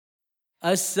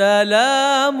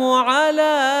السلام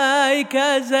عليك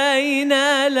زين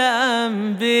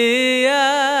الأنبياء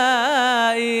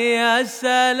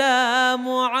السلام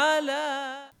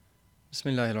عليك. بسم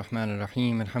الله الرحمن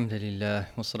الرحيم. الحمد لله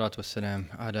والصلاة والسلام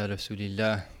على رسول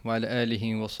الله وعلى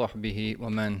آله وصحبه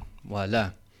ومن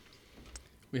والاه.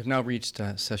 We have now reached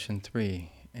session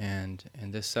 3, and in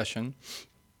this session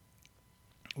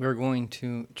we're going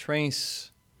to trace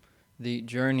the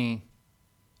journey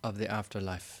of the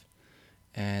afterlife.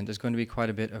 And there's going to be quite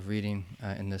a bit of reading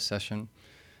in this session.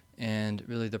 And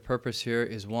really the purpose here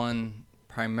is one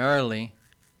primarily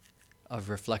of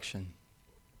reflection.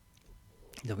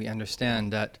 That we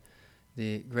understand that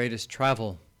the greatest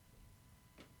travel,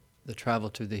 the travel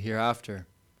to the hereafter,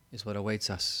 is what awaits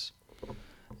us.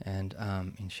 And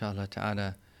inshallah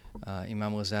ta'ala,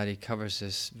 Imam Ghazali covers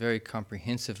this very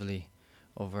comprehensively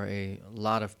over a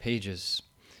lot of pages.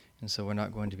 And so we're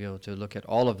not going to be able to look at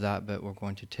all of that, but we're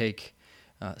going to take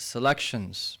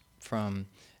selections from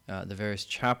the various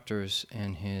chapters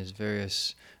in his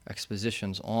various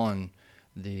expositions on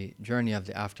the journey of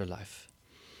the afterlife.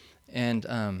 And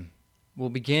we'll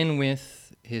begin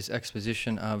with his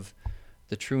exposition of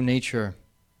the true nature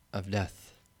of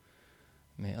death.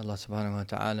 May Allah subhanahu wa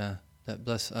ta'ala that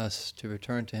bless us to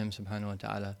return to him subhanahu wa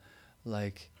ta'ala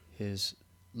like his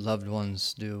loved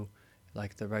ones do,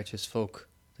 like the righteous folk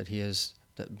that he has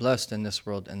that blessed in this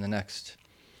world and the next.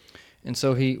 And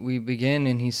so we begin,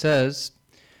 and he says,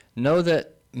 "Know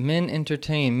that men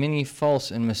entertain many false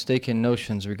and mistaken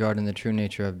notions regarding the true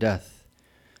nature of death.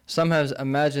 Some have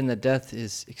imagined that death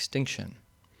is extinction,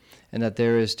 and that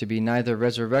there is to be neither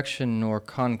resurrection nor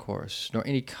concourse, nor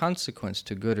any consequence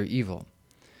to good or evil,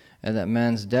 and that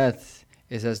man's death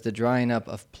is as the drying up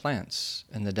of plants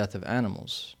and the death of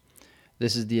animals.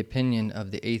 This is the opinion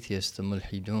of the atheists, the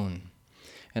mulhidun,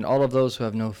 and all of those who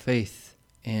have no faith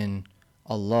in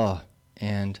Allah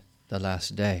and the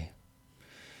last day.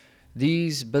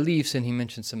 These beliefs," and he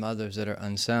mentions some others that are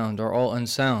unsound, "are all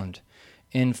unsound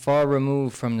and far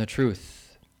removed from the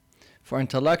truth. For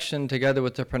intellection, together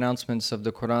with the pronouncements of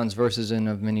the Quran's verses and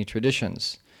of many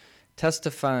traditions,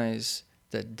 testifies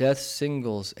that death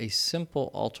singles a simple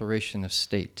alteration of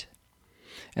state,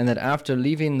 and that after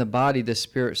leaving the body the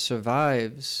spirit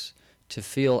survives to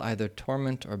feel either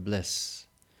torment or bliss.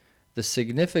 The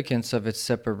significance of its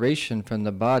separation from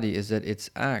the body is that it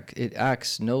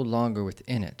acts no longer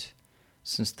within it,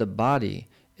 since the body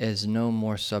is no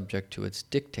more subject to its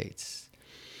dictates.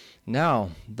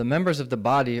 Now, the members of the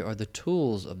body are the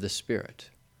tools of the spirit."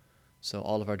 So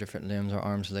all of our different limbs, our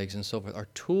arms, legs, and so forth, are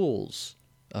tools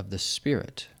of the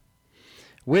spirit,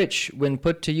 "which, when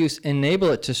put to use, enable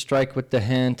it to strike with the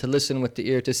hand, to listen with the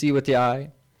ear, to see with the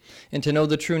eye, and to know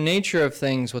the true nature of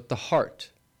things with the heart.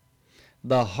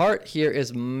 The heart here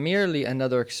is merely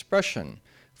another expression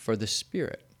for the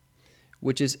spirit,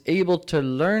 which is able to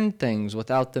learn things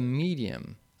without the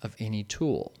medium of any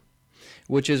tool,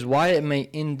 which is why it may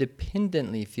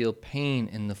independently feel pain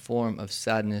in the form of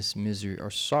sadness, misery,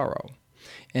 or sorrow,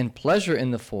 and pleasure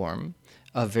in the form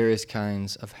of various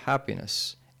kinds of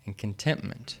happiness and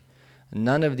contentment,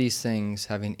 none of these things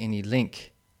having any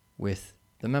link with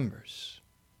the members."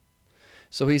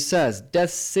 So he says, death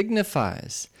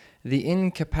signifies the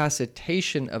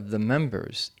incapacitation of the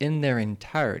members in their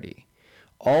entirety,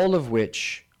 all of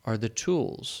which are the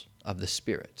tools of the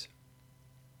spirit.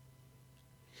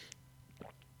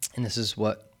 And this is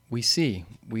what we see.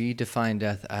 We define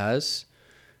death as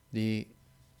the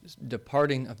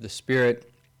departing of the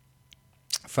spirit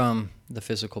from the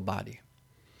physical body.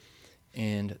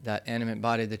 And that animate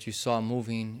body that you saw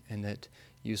moving, and that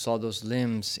you saw those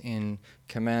limbs in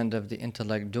command of the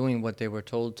intellect doing what they were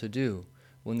told to do.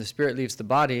 When the spirit leaves the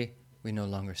body, we no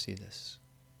longer see this.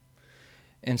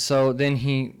 And so then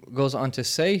he goes on to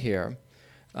say here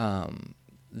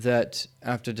that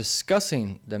after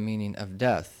discussing the meaning of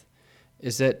death,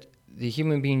 is that the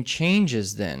human being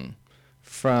changes then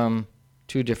from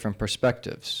two different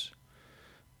perspectives.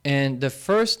 And the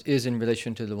first is in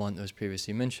relation to the one that was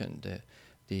previously mentioned,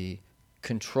 the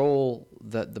control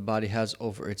that the body has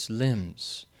over its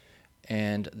limbs,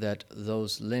 and that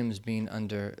those limbs being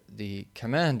under the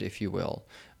command, if you will,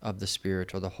 of the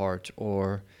spirit or the heart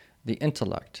or the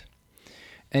intellect.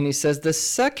 And he says the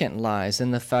second lies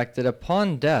in the fact that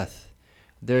upon death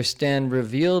there stand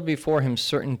revealed before him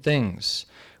certain things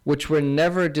which were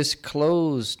never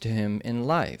disclosed to him in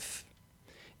life,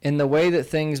 in the way that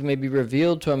things may be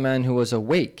revealed to a man who was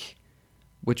awake,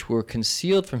 which were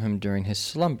concealed from him during his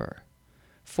slumber.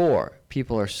 For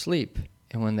people are asleep,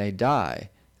 and when they die,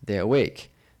 they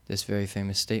awake. This very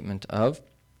famous statement of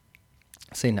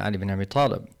Sayyidina Ali bin Abi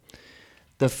Talib.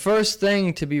 the first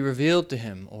thing to be revealed to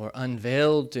him or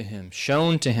unveiled to him,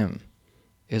 shown to him,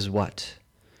 is what?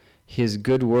 His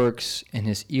good works and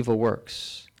his evil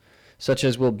works, such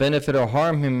as will benefit or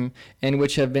harm him, and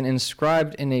which have been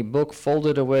inscribed in a book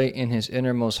folded away in his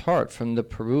innermost heart, from the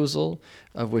perusal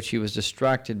of which he was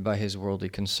distracted by his worldly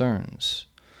concerns.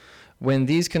 When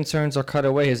these concerns are cut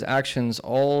away, his actions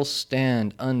all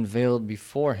stand unveiled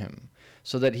before him,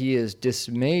 so that he is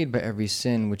dismayed by every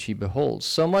sin which he beholds,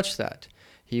 so much that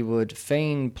he would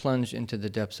fain plunge into the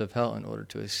depths of hell in order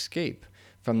to escape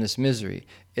from this misery.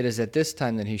 It is at this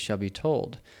time that he shall be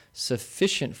told,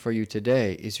 sufficient for you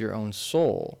today is your own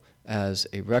soul as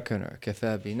a reckoner.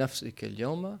 كَفَى بِنَفْسِكَ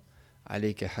الْيَوْمَ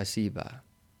عَلَيْكَ حَسِيبًا.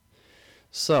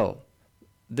 So,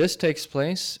 this takes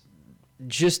place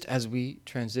just as we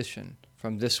transition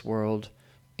from this world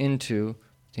into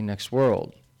the next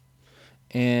world.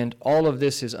 And all of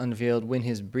this is unveiled when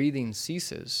his breathing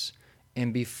ceases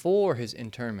and before his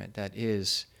interment, that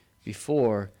is,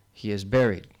 before he is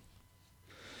buried.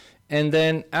 And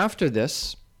then after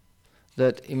this,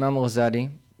 that Imam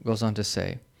al-Ghazali goes on to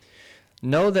say,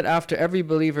 know that after every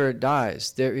believer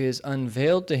dies, there is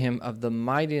unveiled to him of the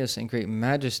mightiness and great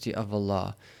majesty of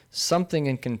Allah, something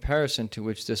in comparison to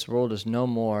which this world is no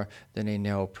more than a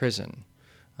narrow prison.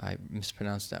 I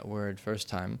mispronounced that word first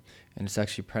time, and it's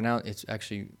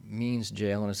actually means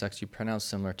jail, and it's actually pronounced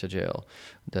similar to jail.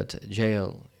 That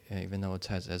jail, even though it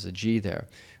has a G there,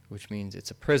 which means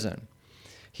it's a prison.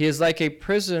 He is like a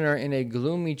prisoner in a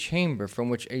gloomy chamber from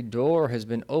which a door has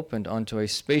been opened onto a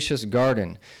spacious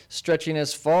garden, stretching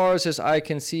as far as his eye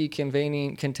can see,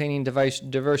 containing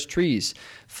diverse trees,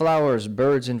 flowers,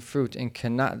 birds, and fruit, and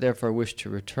cannot therefore wish to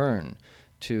return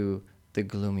to the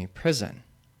gloomy prison.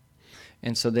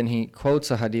 And so then he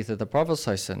quotes a hadith of the Prophet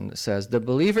ﷺ, says, the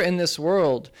believer in this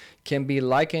world can be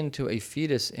likened to a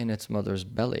fetus in its mother's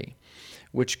belly,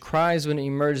 which cries when it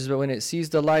emerges, but when it sees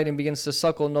the light and begins to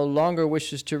suckle, no longer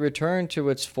wishes to return to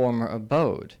its former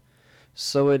abode.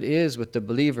 So it is with the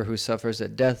believer who suffers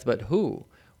at death, but who,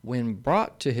 when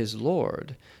brought to his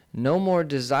Lord, no more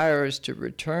desires to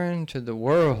return to the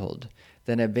world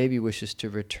than a baby wishes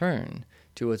to return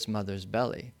to its mother's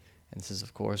belly. And this is,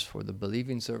 of course, for the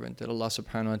believing servant that Allah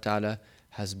subhanahu wa ta'ala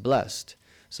has blessed.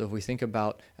 So if we think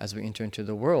about as we enter into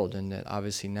the world, and that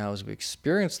obviously now as we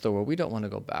experience the world, we don't want to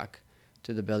go back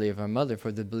to the belly of our mother.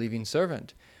 For the believing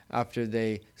servant, after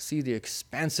they see the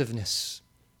expansiveness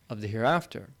of the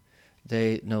hereafter,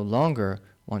 they no longer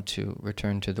want to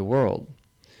return to the world.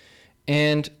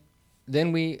 And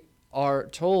then we are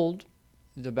told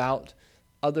about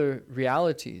other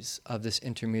realities of this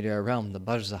intermediary realm, the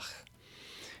barzakh.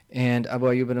 And Abu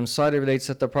Ayyub al-Ansari relates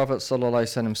that the Prophet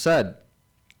ﷺ said,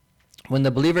 when the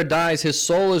believer dies, his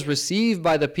soul is received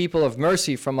by the people of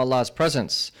mercy from Allah's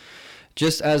presence,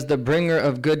 just as the bringer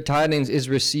of good tidings is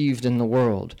received in the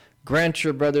world. Grant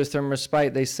your brother some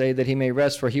respite, they say, that he may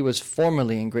rest, for he was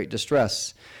formerly in great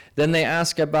distress. Then they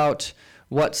ask about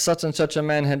what such and such a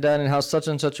man had done, and how such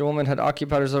and such a woman had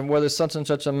occupied herself, whether such and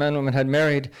such a man or woman had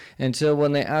married, until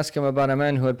when they ask him about a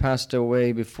man who had passed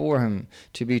away before him,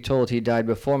 to be told, he died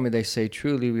before me, they say,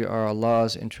 truly we are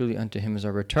Allah's, and truly unto him is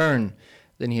our return.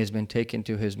 Then he has been taken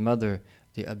to his mother,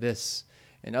 the abyss.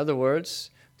 In other words,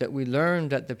 that we learn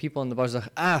that the people in the barzakh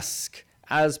ask,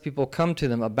 as people come to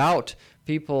them, about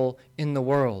people in the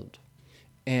world.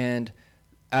 And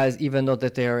as even though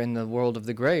that they are in the world of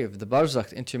the grave, the barzakh,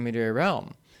 the intermediary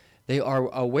realm, they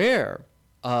are aware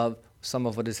of some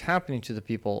of what is happening to the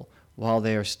people while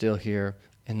they are still here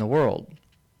in the world.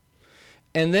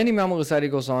 And then Imam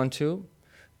al-Ghazali goes on to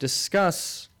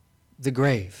discuss the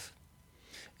grave.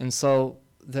 And so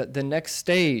the next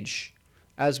stage,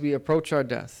 as we approach our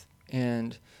death,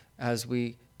 and as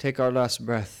we take our last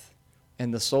breath,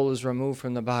 and the soul is removed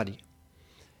from the body,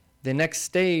 the next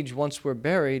stage, once we're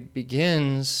buried,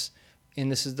 begins,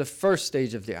 and this is the first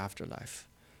stage of the afterlife,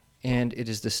 and it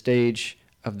is the stage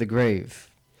of the grave.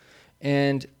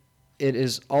 And it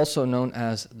is also known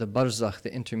as the barzakh,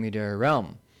 the intermediary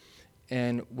realm.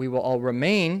 And we will all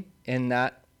remain in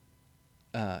that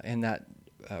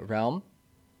realm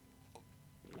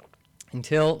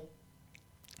until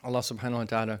Allah subhanahu wa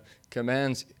ta'ala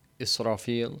commands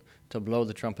Israfil to blow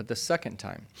the trumpet the second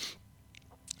time,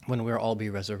 when we'll all be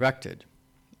resurrected.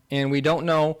 And we don't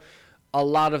know a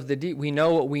lot of we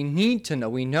know what we need to know.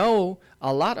 We know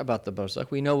a lot about the barzakh.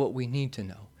 We know what we need to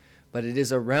know. But it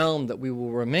is a realm that we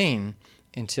will remain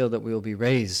until that we will be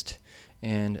raised,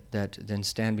 and that then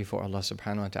stand before Allah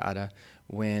subhanahu wa ta'ala,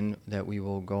 when that we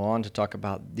will go on to talk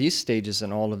about these stages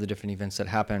and all of the different events that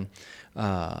happen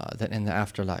that in the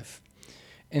afterlife.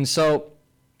 And so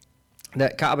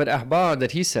that Ka'b al-Ahbar,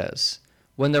 that he says,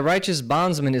 When the righteous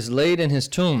bondsman is laid in his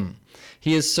tomb,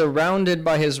 he is surrounded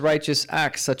by his righteous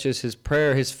acts, such as his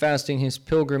prayer, his fasting, his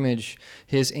pilgrimage,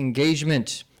 his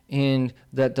engagement in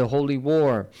the holy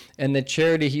war, and the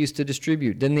charity he used to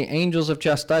distribute. Then the angels of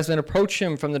chastisement approach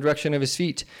him from the direction of his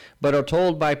feet, but are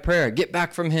told by prayer, "Get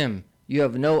back from him. You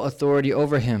have no authority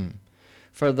over him.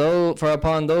 For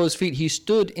upon those feet he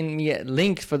stood in me at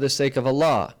length for the sake of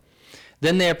Allah."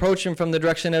 Then they approach him from the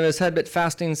direction of his head, but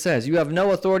fasting says, "You have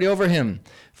no authority over him,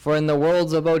 for in the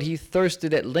world's abode he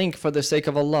thirsted at length for the sake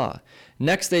of Allah."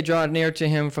 Next they draw near to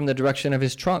him from the direction of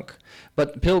his trunk.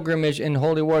 But pilgrimage and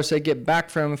holy war say, "Get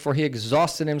back from him, for he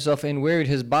exhausted himself and wearied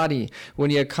his body when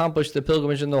he accomplished the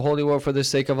pilgrimage and the holy war for the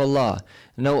sake of Allah.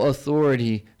 No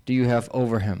authority do you have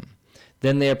over him."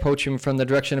 Then they approach him from the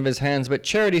direction of his hands, but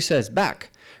charity says,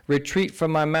 "Back, retreat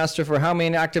from my master, for how may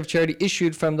an act of charity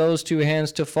issued from those two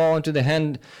hands to fall into the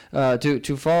hand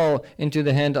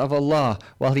of Allah,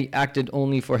 while he acted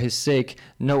only for his sake?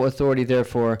 No authority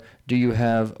therefore do you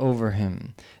have over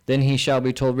him." Then he shall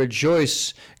be told,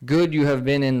 "Rejoice, good you have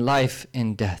been in life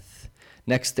and death."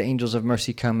 Next the angels of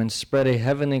mercy come and spread a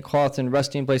heavenly cloth and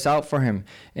resting place out for him,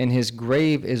 and his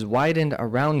grave is widened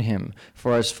around him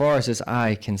for as far as his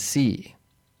eye can see.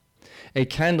 A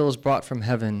candle is brought from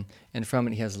heaven, and from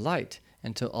it he has light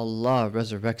until Allah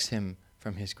resurrects him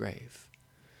from his grave.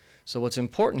 So what's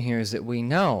important here is that we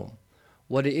know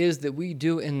what it is that we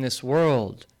do in this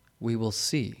world we will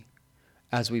see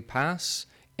as we pass,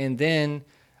 and then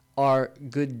our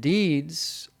good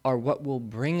deeds are what will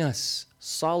bring us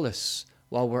solace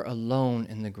while we're alone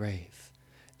in the grave.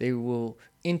 They will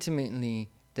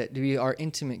that be our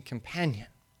intimate companion.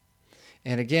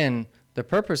 And again, the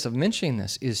purpose of mentioning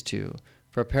this is to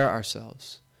prepare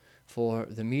ourselves for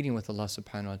the meeting with Allah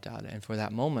subhanahu wa ta'ala and for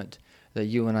that moment that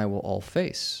you and I will all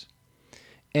face.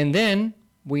 And then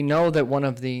we know that one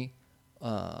of the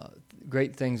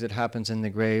great things that happens in the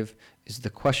grave is the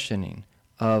questioning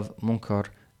of Munkar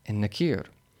and Nakir.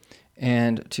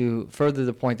 And to further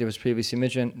the point that was previously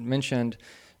mentioned,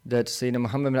 that Sayyidina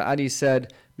Muhammad bin Ali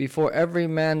said, "Before every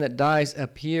man that dies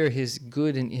appear his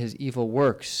good and his evil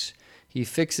works. He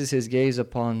fixes his gaze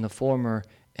upon the former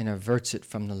and averts it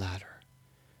from the latter."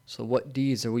 So what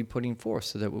deeds are we putting forth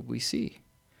so that what we see?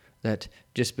 That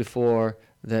just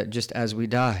as we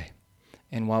die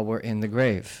and while we're in the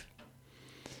grave.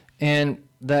 And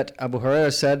that Abu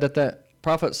Hurairah said that the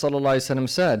Prophet ﷺ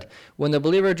said, "When the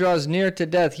believer draws near to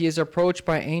death, he is approached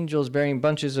by angels bearing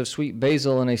bunches of sweet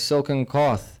basil and a silken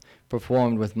cloth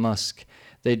performed with musk.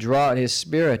 They draw at his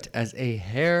spirit as a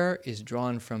hair is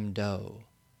drawn from dough."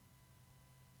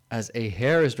 As a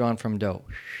hair is drawn from dough,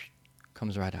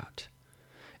 comes right out.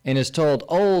 And is told,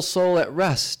 "O soul at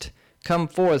rest, come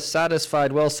forth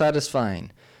satisfied, well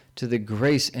satisfying, to the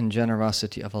grace and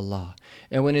generosity of Allah."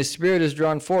 And when his spirit is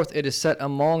drawn forth, it is set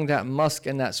among that musk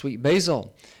and that sweet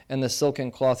basil, and the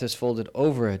silken cloth is folded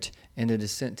over it, and it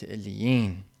is sent to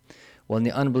Iliyin. When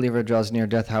the unbeliever draws near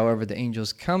death, however, the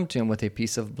angels come to him with a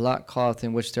piece of black cloth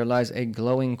in which there lies a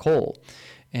glowing coal,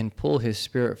 and pull his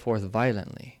spirit forth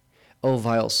violently. "O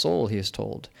vile soul," he is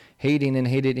told, "hating and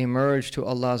hated emerge to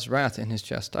Allah's wrath and his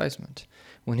chastisement.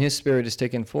 When his spirit is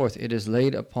taken forth, it is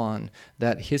laid upon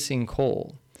that hissing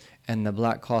coal, and the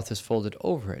black cloth is folded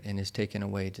over it and is taken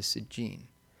away to Sijjin."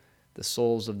 The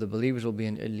souls of the believers will be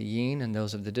in Iliyin, and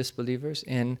those of the disbelievers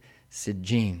in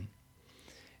Sijjin.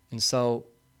 And so,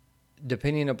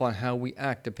 depending upon how we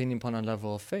act, depending upon our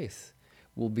level of faith,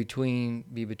 will be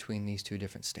between these two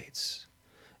different states.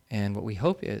 And what we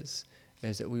hope is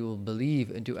that we will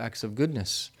believe and do acts of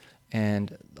goodness,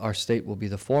 and our state will be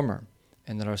the former,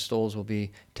 and that our souls will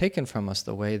be taken from us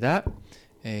the way that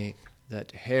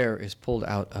hair is pulled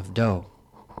out of dough.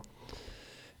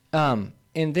 And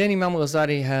then Imam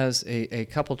al-Ghazali has a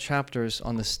couple chapters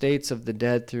on the states of the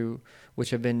dead which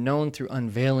have been known through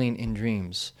unveiling in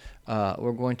dreams.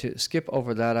 We're going to skip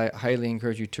over that. I highly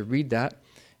encourage you to read that,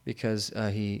 because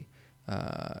there's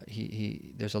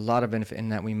a lot of benefit in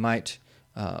that. We might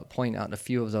point out a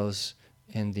few of those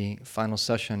in the final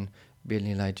session,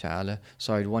 bi'idhnillahi ta'ala.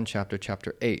 Sorry, one chapter,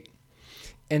 chapter 8.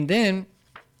 And then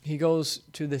he goes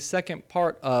to the second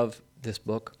part of this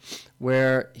book,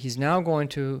 where he's now going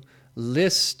to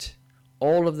list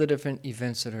all of the different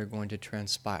events that are going to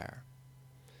transpire.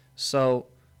 So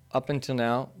up until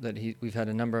now, we've had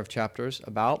a number of chapters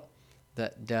about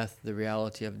that death, the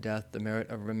reality of death, the merit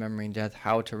of remembering death,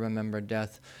 how to remember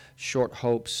death, short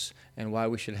hopes, and why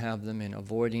we should have them, and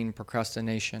avoiding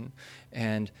procrastination.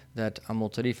 And that Amul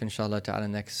Tarif, inshallah ta'ala,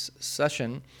 next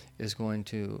session is going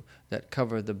to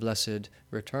cover the blessed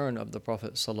return of the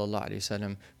Prophet sallallahu alaihi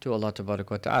wasallam to Allah tabarak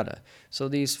wa ta'ala. So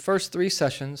these first three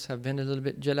sessions have been a little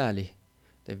bit jalali.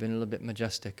 They've been a little bit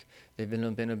majestic. They've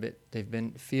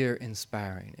been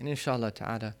fear-inspiring. And inshallah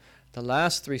ta'ala, the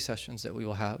last 3 sessions that we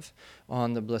will have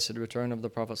on the blessed return of the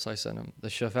Prophet ﷺ, the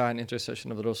shafa' and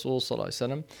intercession of the Rasul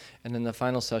ﷺ, and then the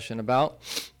final session about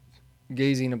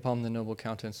gazing upon the noble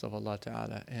countenance of Allah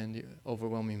ta'ala and the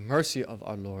overwhelming mercy of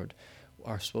our Lord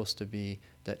are supposed to be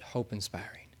that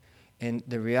hope-inspiring. And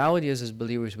the reality is, as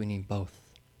believers, we need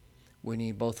both. We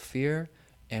need both fear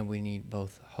and we need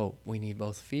both hope. We need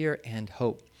both fear and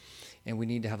hope. And we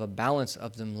need to have a balance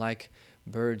of them, like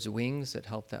birds' wings that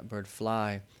help that bird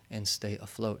fly and stay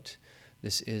afloat.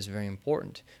 This is very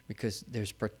important because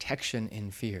there's protection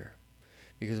in fear.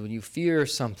 Because when you fear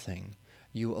something,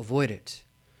 you avoid it.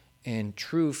 And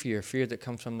true fear, fear that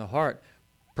comes from the heart,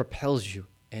 propels you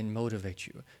and motivates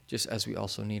you, just as we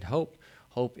also need hope.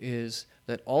 Hope is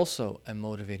that also a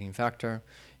motivating factor,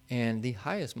 and the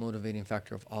highest motivating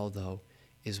factor of all, though,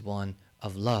 is one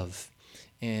of love.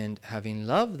 And having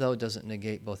love, though, doesn't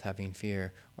negate both having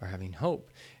fear or having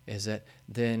hope. Is that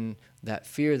then that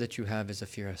fear that you have is a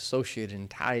fear associated and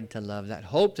tied to love. That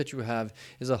hope that you have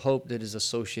is a hope that is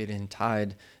associated and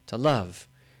tied to love.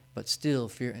 But still,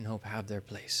 fear and hope have their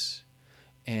place.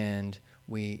 And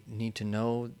we need to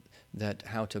know that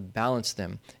how to balance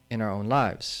them in our own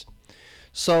lives.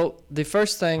 So the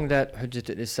first thing that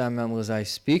Hujjat al-Islam Imam Ghazali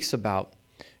speaks about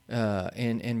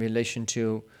in relation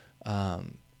to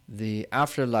the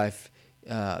afterlife,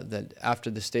 that after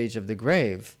the stage of the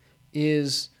grave,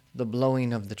 is the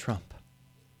blowing of the trump.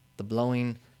 The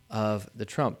blowing of the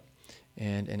trump.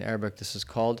 And in Arabic this is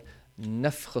called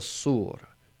nafkh as-sur,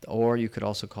 or you could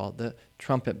also call it the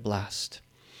trumpet blast.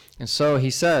 And so he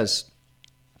says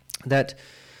that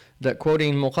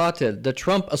quoting Muqatil, the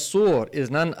trump as-sur is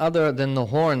none other than the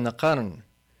horn, the qarn,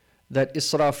 that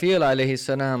Israfil alayhi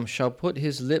salam shall put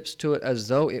his lips to it as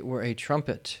though it were a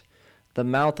trumpet. The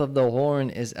mouth of the horn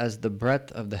is as the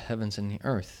breadth of the heavens and the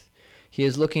earth. He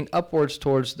is looking upwards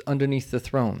towards underneath the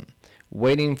throne,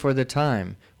 waiting for the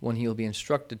time when he will be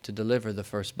instructed to deliver the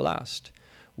first blast.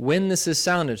 When this is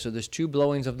sounded, so there's 2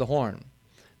 blowings of the horn.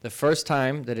 The first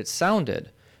time that it's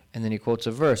sounded, and then he quotes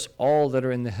a verse, all that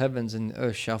are in the heavens and the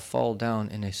earth shall fall down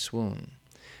in a swoon.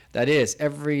 That is,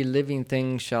 every living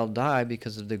thing shall die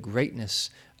because of the greatness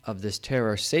of this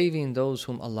terror, saving those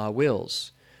whom Allah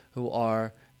wills, who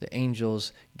are the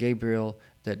angels Gabriel,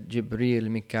 that Jibreel,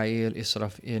 Mikael,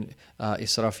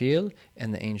 Israfil,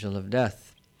 and the angel of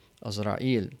death,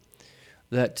 Azrael.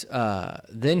 That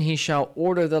then he shall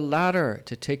order the latter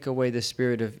to take away the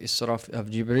spirit of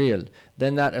Jibreel,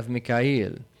 then that of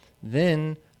Mikael,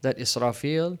 then that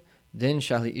Israfil, then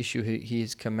shall he issue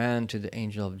his command to the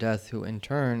angel of death, who in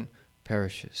turn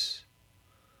perishes.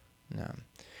 Now,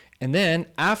 and then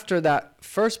after that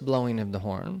first blowing of the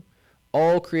horn,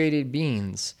 all created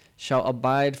beings shall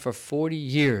abide for 40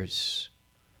 years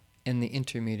in the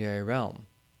intermediary realm,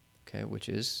 okay, which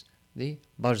is the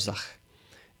barzakh.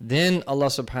 Then Allah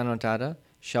subhanahu wa ta'ala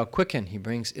shall quicken, he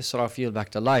brings Israfil back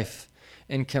to life,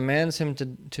 and commands him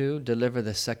to deliver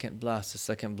the second blast, the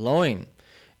second blowing.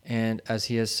 And as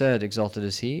he has said, exalted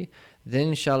is he,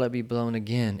 then shall it be blown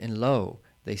again, and lo,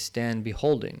 they stand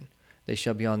beholding. They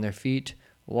shall be on their feet,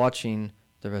 watching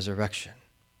the resurrection.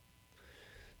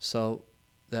 So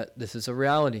that this is a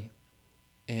reality,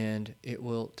 and it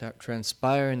will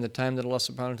transpire in the time that Allah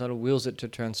subhanahu wa ta'ala wills it to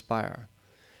transpire.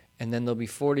 And then there'll be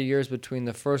 40 years between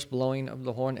the first blowing of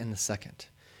the horn and the second.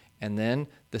 And then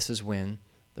this is when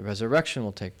the resurrection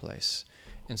will take place.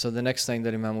 And so the next thing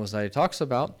that Imam Ghazali talks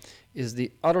about is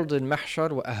the Ard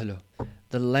al-Mahshar wa Ahlu,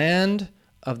 the land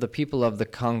of the people of the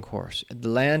concourse, the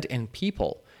land and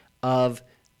people of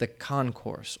the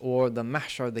concourse, or the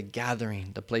Mahshar, the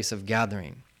gathering, the place of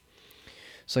gathering.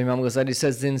 So Imam Ghazali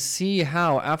says, then see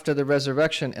how after the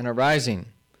resurrection and arising,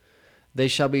 they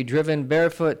shall be driven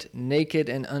barefoot, naked,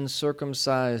 and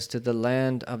uncircumcised to the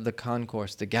land of the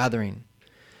concourse, the gathering,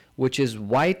 which is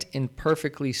white and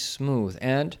perfectly smooth,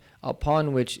 and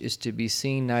upon which is to be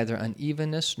seen neither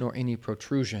unevenness nor any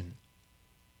protrusion.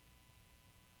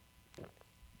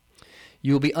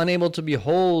 You will be unable to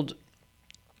behold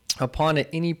upon it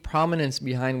any prominence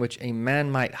behind which a man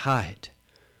might hide.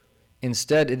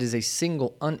 Instead, it is a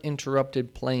single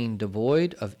uninterrupted plain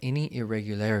devoid of any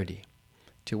irregularity,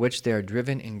 to which they are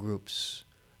driven in groups.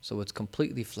 So it's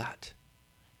completely flat.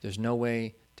 There's no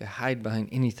way to hide behind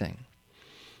anything.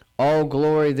 All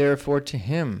glory therefore to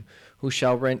him who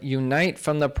shall unite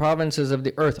from the provinces of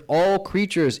the earth all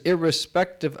creatures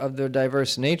irrespective of their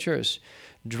diverse natures,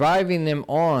 driving them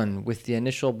on with the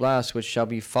initial blast, which shall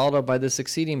be followed by the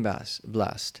succeeding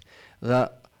blast.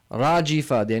 The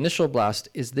Rajifa, the initial blast,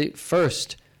 is the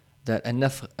first, that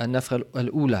an-nafkh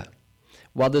al-ula,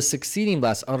 while the succeeding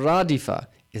blast, Ar-Radifa,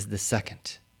 is the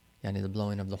second, yani the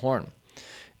blowing of the horn.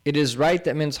 It is right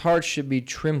that men's hearts should be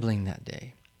trembling that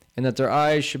day, and that their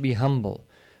eyes should be humble.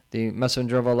 The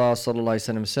Messenger of Allah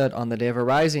ﷺ said, on the day of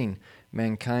arising,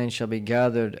 mankind shall be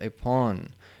gathered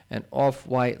upon an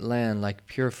off-white land like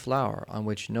pure flour, on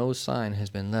which no sign has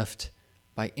been left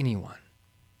by anyone.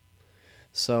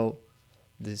 So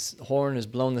this horn is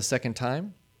blown the second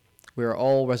time. We are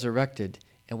all resurrected,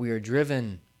 and we are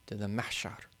driven to the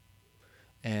mahshar.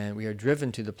 And we are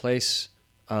driven to the place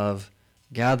of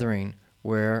gathering,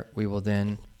 where we will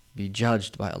then be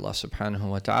judged by Allah subhanahu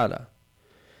wa ta'ala.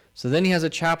 So then he has a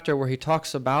chapter where he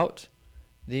talks about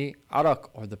the araq,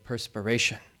 or the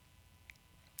perspiration.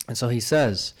 And so he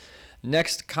says,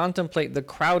 next contemplate the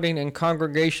crowding and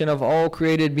congregation of all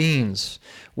created beings,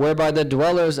 whereby the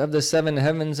dwellers of the 7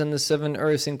 heavens and the 7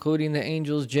 earths, including the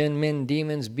angels, jinn, men,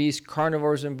 demons, beasts,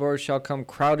 carnivores, and birds, shall come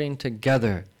crowding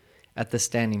together at the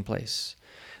standing place.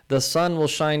 The sun will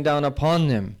shine down upon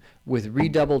them with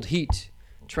redoubled heat,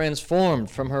 transformed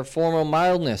from her former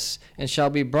mildness, and shall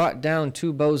be brought down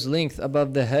 2 bows' length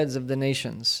above the heads of the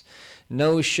nations.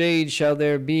 No shade shall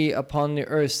there be upon the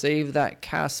earth save that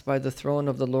cast by the throne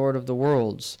of the Lord of the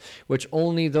worlds, which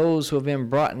only those who have been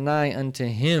brought nigh unto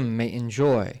him may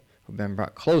enjoy, who have been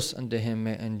brought close unto him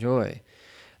may enjoy.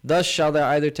 Thus shall they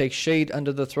either take shade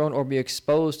under the throne, or be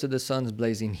exposed to the sun's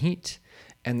blazing heat,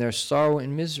 and their sorrow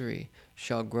and misery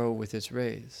shall grow with its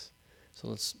rays. So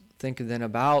let's think then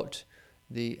about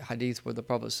the hadith where the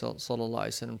Prophet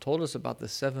ﷺ told us about the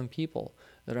 7 people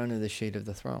that are under the shade of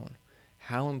the throne.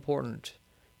 How important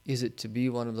is it to be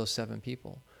one of those 7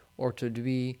 people, or to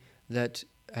be that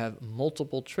have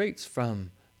multiple traits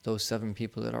from those 7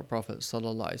 people that our Prophet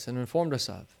ﷺ informed us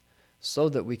of, so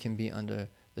that we can be under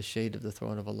the shade of the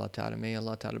throne of Allah Ta'ala. May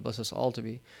Allah Ta'ala bless us all to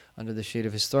be under the shade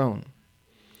of His throne.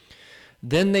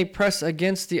 Then they press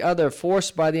against the other,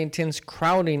 forced by the intense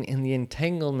crowding in the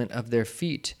entanglement of their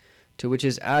feet, to which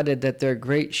is added that their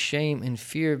great shame and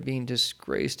fear of being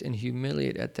disgraced and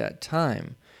humiliated at that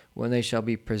time, when they shall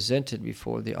be presented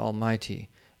before the Almighty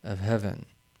of heaven.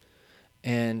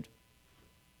 And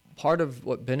part of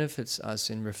what benefits us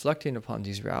in reflecting upon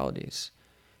these realities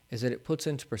is that it puts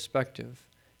into perspective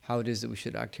how it is that we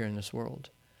should act here in this world.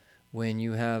 When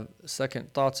you have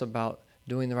second thoughts about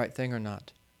doing the right thing or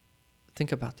not,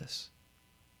 think about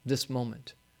this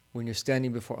moment, when you're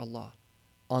standing before Allah,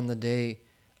 on the day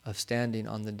of standing,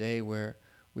 on the day where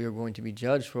we are going to be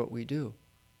judged for what we do,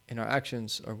 and our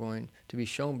actions are going to be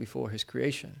shown before His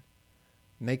creation.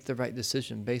 Make the right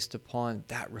decision based upon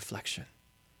that reflection.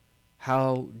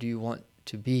 How do you want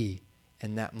to be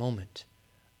in that moment?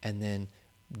 And then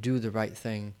do the right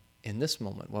thing in this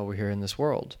moment while we're here in this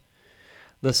world.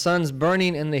 The suns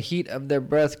burning in the heat of their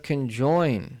breath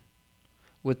conjoin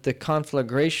with the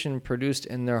conflagration produced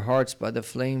in their hearts by the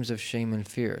flames of shame and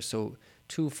fear. So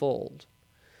twofold,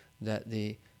 that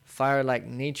the fire-like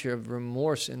nature of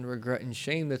remorse and regret and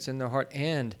shame that's in their heart,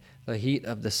 and the heat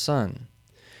of the sun.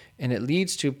 And it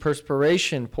leads to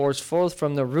perspiration pours forth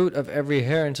from the root of every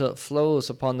hair until it flows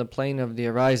upon the plain of the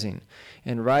arising,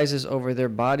 and rises over their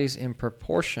bodies in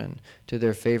proportion to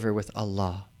their favor with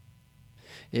Allah.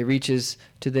 It reaches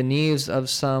to the knees of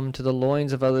some, to the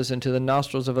loins of others, and to the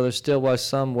nostrils of others still, while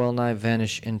some well nigh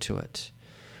vanish into it.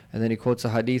 And then he quotes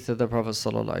a hadith of the Prophet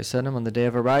ﷺ, on the day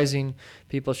of arising,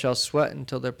 people shall sweat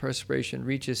until their perspiration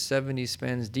reaches 70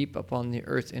 spans deep upon the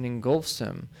earth and engulfs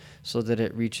them, so that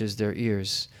it reaches their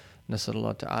ears.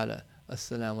 Nasallallahu ta'ala,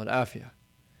 as-salam wal-afiyah.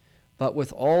 But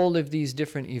with all of these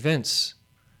different events,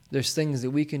 there's things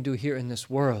that we can do here in this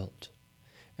world.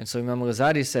 And so Imam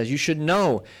Ghazali says, you should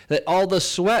know that all the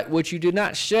sweat which you did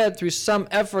not shed through some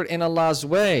effort in Allah's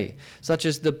way, such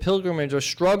as the pilgrimage or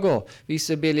struggle, fi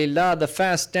sabilillah, the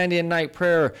fast, standing at night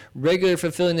prayer, regularly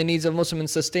fulfilling the needs of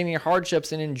Muslims, sustaining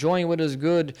hardships, and enjoying what is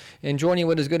good and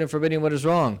forbidding what is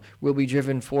wrong, will be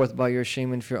driven forth by your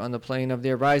shame and fear on the plane of the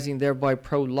arising, thereby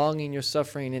prolonging your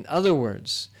suffering. In other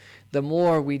words, the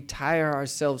more we tire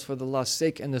ourselves for the Allah's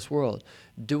sake in this world,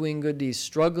 doing good deeds,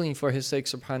 struggling for His sake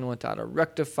subhanahu wa ta'ala,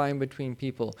 rectifying between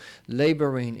people,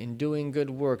 laboring and doing good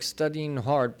work, studying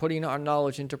hard, putting our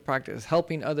knowledge into practice,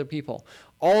 helping other people,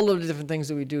 all of the different things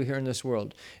that we do here in this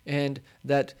world, and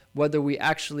that whether we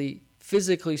actually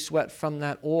physically sweat from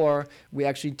that or we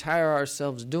actually tire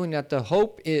ourselves doing that, the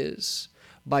hope is,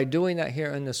 by doing that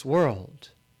here in this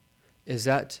world, is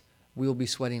that we will be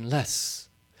sweating less,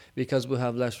 because we'll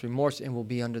have less remorse and we'll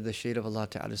be under the shade of Allah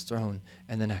Ta'ala's throne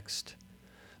and the next.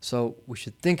 So we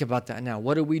should think about that now.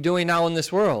 What are we doing now in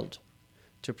this world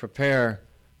to prepare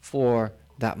for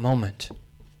that moment?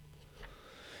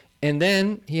 And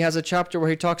then he has a chapter where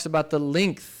he talks about the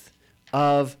length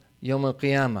of Yawm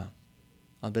al-Qiyamah,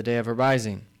 on the day of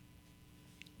arising.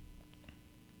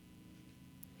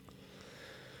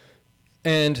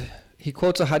 And he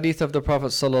quotes a hadith of the Prophet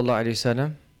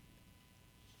ﷺ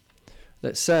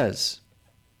that says,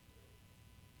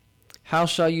 "How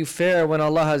shall you fare when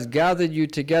Allah has gathered you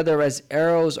together as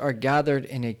arrows are gathered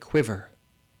in a quiver?"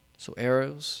 So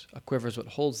arrows, a quiver is what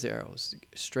holds the arrows.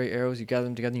 Stray arrows, you gather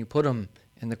them together and you put them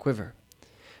in the quiver.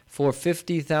 For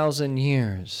 50,000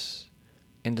 years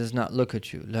and does not look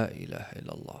at you. La ilaha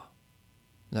illallah.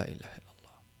 La ilaha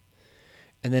illallah.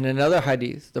 And then another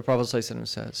hadith, the Prophet ﷺ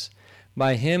says,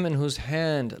 "By him in whose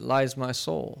hand lies my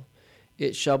soul,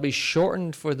 it shall be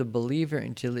shortened for the believer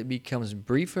until it becomes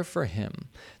briefer for him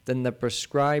than the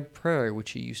prescribed prayer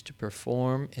which he used to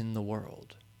perform in the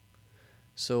world."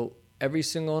 So every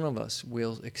single one of us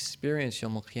will experience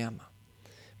Yawm al-Qiyamah.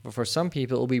 But for some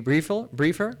people, it will be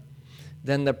briefer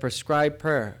than the prescribed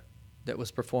prayer that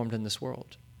was performed in this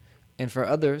world. And for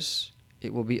others,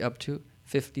 it will be up to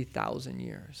 50,000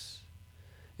 years.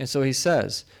 And so he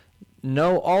says,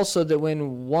 "Know also that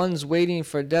when one's waiting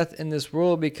for death in this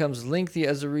world becomes lengthy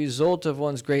as a result of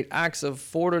one's great acts of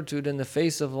fortitude in the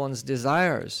face of one's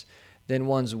desires, then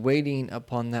one's waiting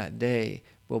upon that day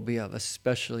will be of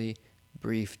especially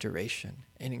brief duration."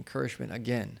 And encouragement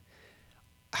again.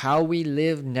 How we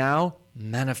live now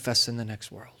manifests in the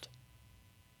next world.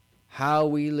 How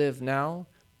we live now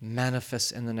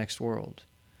manifests in the next world.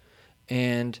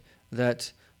 And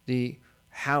that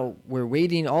how we're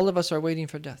waiting, all of us are waiting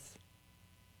for death.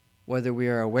 Whether we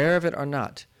are aware of it or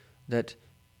not, that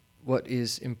what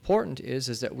is important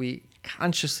is that we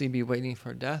consciously be waiting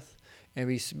for death and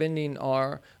be spending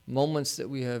our moments that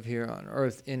we have here on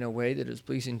earth in a way that is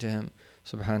pleasing to Him,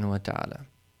 subhanahu wa ta'ala.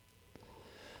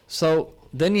 So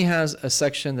then he has a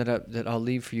section that I'll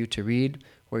leave for you to read,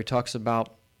 where he talks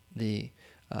about the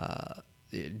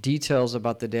details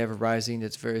about the day of arising,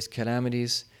 its various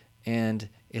calamities, and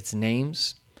its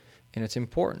names. And it's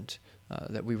important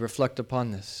that we reflect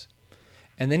upon this.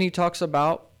 And then he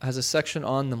has a section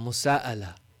on the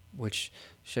Musa'ala, which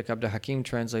Sheikh Abdul Hakim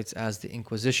translates as the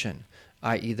Inquisition,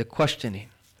 i.e. the questioning.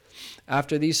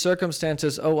 "After these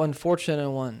circumstances, O unfortunate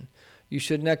one, you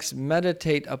should next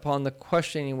meditate upon the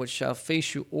questioning which shall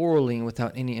face you orally and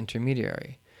without any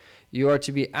intermediary. You are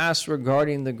to be asked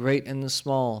regarding the great and the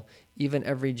small, even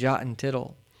every jot and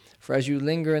tittle. For as you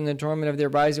linger in the torment of the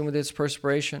arising with its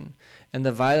perspiration, and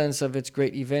the violence of its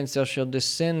great events, there shall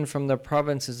descend from the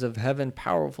provinces of heaven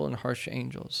powerful and harsh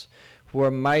angels, who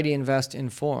are mighty and vast in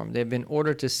form. They have been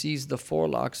ordered to seize the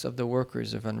forelocks of the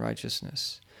workers of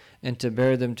unrighteousness, and to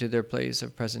bear them to their place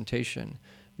of presentation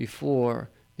before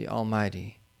the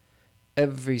Almighty.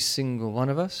 Every single one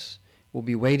of us will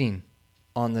be waiting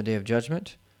on the Day of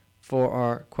Judgment for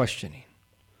our questioning."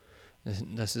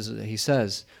 He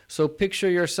says, "So picture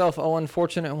yourself, O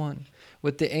unfortunate one,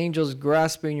 with the angels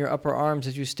grasping your upper arms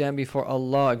as you stand before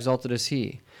Allah, exalted as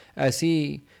He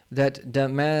that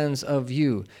demands of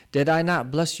you, 'Did I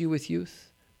not bless you with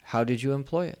youth? How did you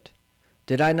employ it?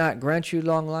 Did I not grant you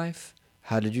long life?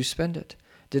 How did you spend it?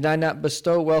 Did I not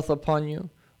bestow wealth upon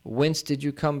you? Whence did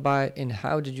you come by it, and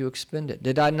how did you expend it?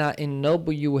 Did I not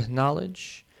ennoble you with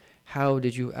knowledge? How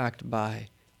did you act by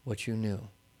what you knew?'"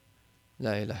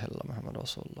 La ilaha illallah Muhammad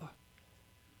Rasulullah.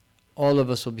 All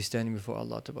of us will be standing before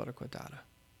Allah Tabarak wa Ta'ala,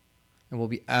 and will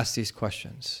be asked these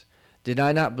questions. Did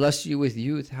I not bless you with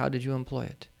youth? How did you employ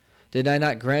it? Did I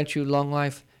not grant you long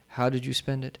life? How did you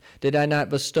spend it? Did I not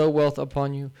bestow wealth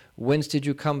upon you? Whence did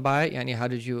you come by it? Yani, how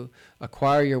did you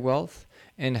acquire your wealth?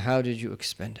 And how did you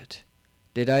expend it?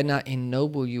 Did I not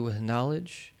ennoble you with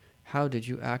knowledge? How did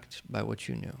you act by what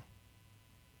you knew?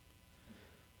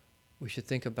 We should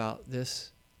think about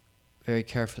this very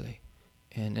carefully.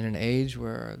 And in an age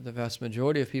where the vast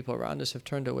majority of people around us have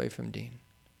turned away from Deen,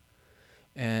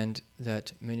 and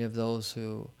that many of those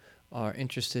who are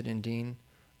interested in Deen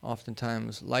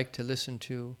oftentimes like to listen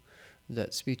to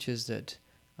that speeches that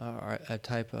are a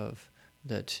type of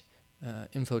that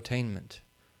infotainment,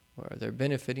 where they're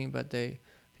benefiting, but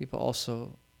people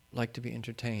also like to be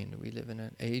entertained. We live in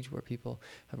an age where people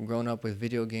have grown up with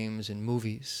video games and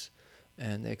movies,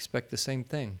 and they expect the same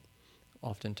thing,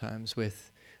 oftentimes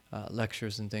with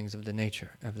lectures and things of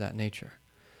that nature.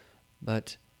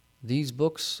 But these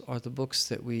books are the books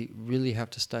that we really have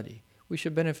to study. We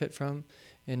should benefit from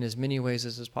in as many ways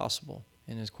as is possible,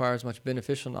 and acquire as much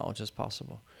beneficial knowledge as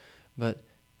possible. But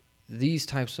these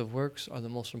types of works are the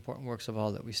most important works of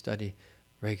all that we study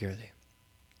regularly,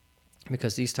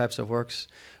 because these types of works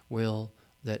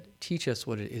that teach us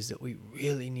what it is that we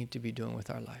really need to be doing with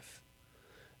our life.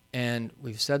 And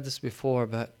we've said this before,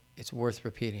 but it's worth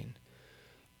repeating.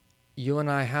 You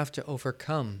and I have to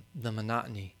overcome the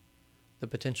monotony the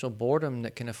potential boredom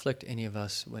that can afflict any of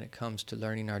us when it comes to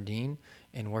learning our deen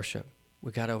and worship.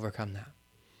 We got to overcome that.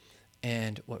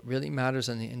 And what really matters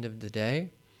in the end of the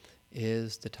day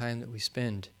is the time that we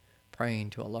spend praying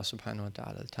to Allah subhanahu wa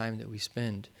ta'ala, the time that we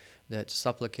spend that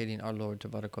supplicating our Lord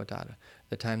tabarak wa ta'ala,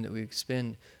 the time that we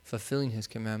spend fulfilling His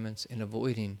commandments and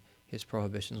avoiding His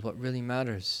prohibitions. What really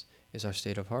matters is our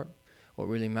state of heart. What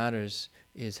really matters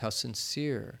is how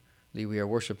sincerely we are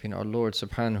worshiping our Lord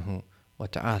subhanahu wa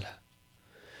ta'ala.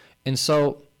 And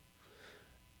so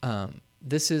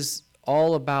this is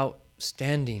all about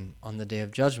standing on the Day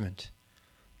of Judgment.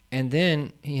 And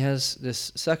then he has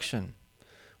this section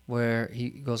where he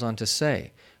goes on to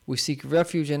say, we seek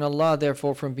refuge in Allah,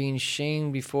 therefore, from being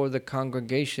shamed before the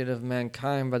congregation of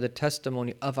mankind by the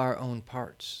testimony of our own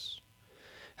parts.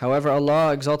 However,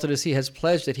 Allah, exalted as He, has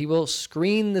pledged that He will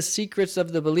screen the secrets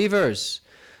of the believers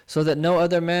so that no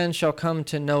other man shall come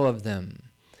to know of them.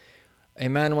 A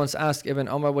man once asked Ibn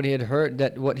Umar what he had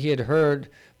heard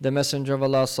the Messenger of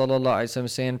Allah sallallahu alaihi wasallam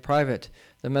say in private.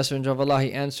 The Messenger of Allah,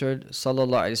 he answered, sallallahu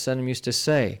alaihi wasallam, used to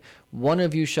say, one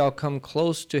of you shall come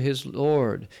close to his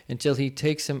Lord until he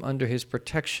takes him under his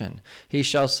protection. He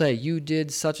shall say, you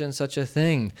did such and such a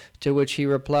thing, to which he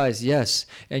replies, yes.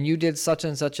 And you did such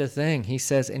and such a thing, he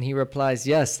says, and he replies,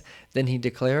 yes. Then he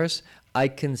declares, I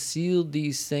concealed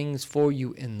these things for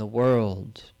you in the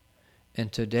world,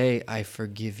 and today I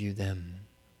forgive you them.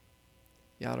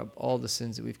 Ya Rab, all the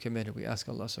sins that we've committed, we ask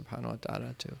Allah subhanahu wa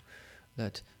ta'ala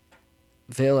that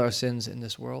veil our sins in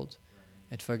this world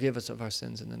and forgive us of our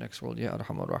sins in the next world. Ya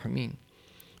Arhamar Rahimeen.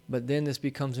 But then this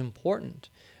becomes important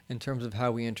in terms of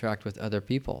how we interact with other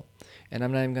people. And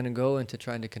I'm not even going to go into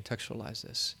trying to contextualize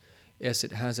this. Yes,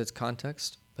 it has its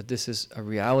context, but this is a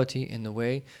reality in the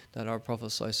way that our Prophet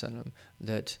ﷺ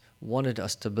that wanted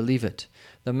us to believe it.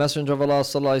 The Messenger of Allah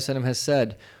ﷺ has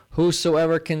said,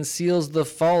 whosoever conceals the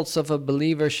faults of a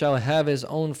believer shall have his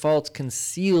own faults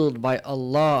concealed by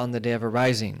Allah on the day of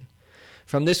arising.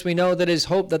 From this we know that it is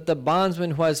hoped that the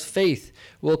bondsman who has faith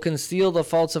will conceal the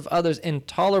faults of others and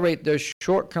tolerate their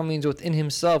shortcomings within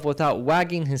himself without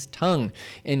wagging his tongue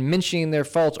and mentioning their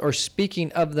faults or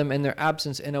speaking of them in their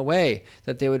absence in a way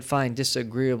that they would find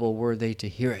disagreeable were they to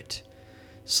hear it.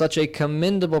 Such a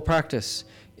commendable practice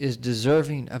is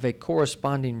deserving of a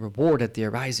corresponding reward at the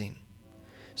arising.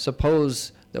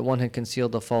 Suppose that one had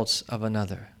concealed the faults of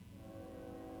another.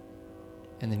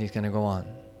 And then he's going to go on.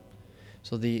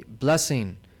 So the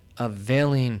blessing of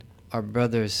veiling our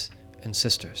brothers and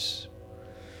sisters.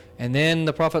 And then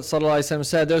the Prophet ﷺ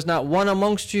said, there's not one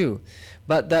amongst you,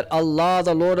 but that Allah,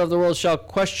 the Lord of the world, shall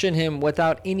question him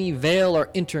without any veil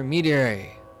or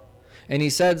intermediary. And he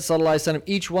said, ﷺ,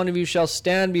 each one of you shall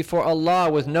stand before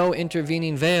Allah with no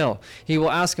intervening veil. He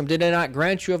will ask him, did I not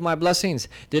grant you of my blessings?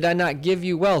 Did I not give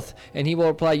you wealth? And he will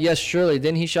reply, yes, surely.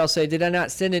 Then he shall say, did I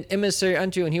not send an emissary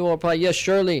unto you? And he will reply, yes,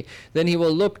 surely. Then he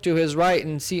will look to his right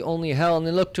and see only hell, and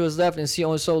then look to his left and see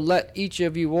only. So let each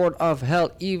of you ward off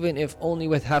hell, even if only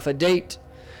with half a date.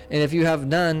 And if you have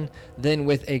none, then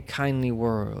with a kindly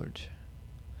word.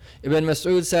 Ibn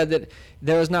Mas'ud said that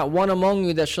there is not one among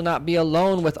you that shall not be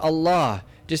alone with Allah,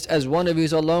 just as one of you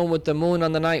is alone with the moon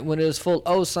on the night when it is full.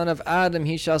 O son of Adam,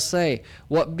 he shall say,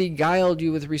 what beguiled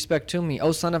you with respect to me?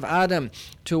 O son of Adam,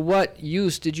 to what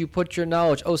use did you put your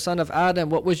knowledge? O son of Adam,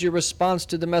 what was your response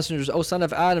to the messengers? O son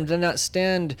of Adam, did I not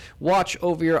stand watch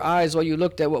over your eyes while you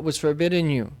looked at what was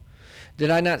forbidden you? Did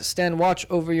I not stand watch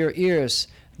over your ears?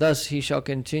 Thus he shall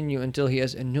continue until he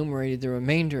has enumerated the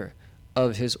remainder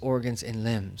of his organs and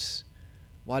limbs.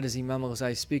 Why does Imam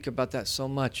al-Ghazali speak about that so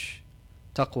much?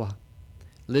 Taqwa.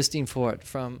 Listing for it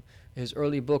from his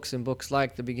early books and books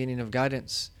like The Beginning of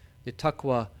Guidance, the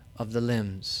taqwa of the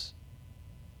limbs.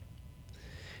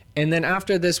 And then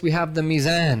after this we have the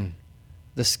mizan,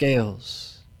 the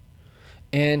scales.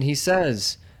 And he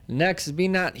says, next, be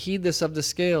not heedless of the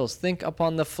scales. Think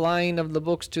upon the flying of the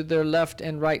books to their left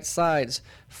and right sides.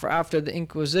 For after the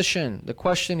inquisition, the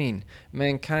questioning,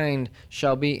 mankind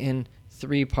shall be in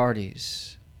three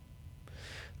parties.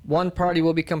 One party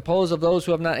will be composed of those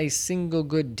who have not a single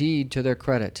good deed to their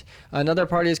credit. Another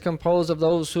party is composed of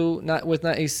those who with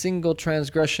not a single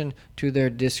transgression to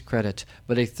their discredit.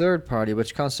 But a third party,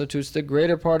 which constitutes the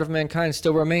greater part of mankind,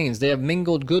 still remains. They have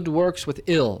mingled good works with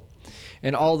ill.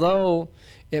 And although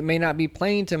it may not be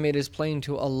plain to me, it is plain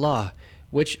to Allah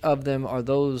which of them are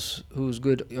those whose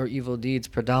good or evil deeds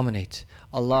predominate.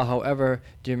 Allah, however,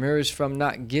 demurs from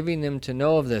not giving them to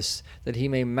know of this, that He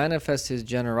may manifest His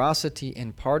generosity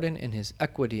and pardon and His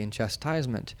equity and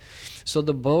chastisement. So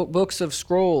the books and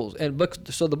scrolls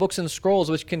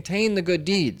which contain the good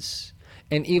deeds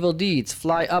and evil deeds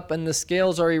fly up, and the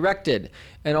scales are erected,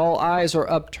 and all eyes are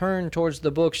upturned towards the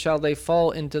book. Shall they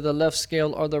fall into the left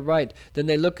scale or the right? Then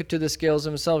they look into the scales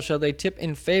themselves. Shall they tip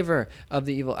in favor of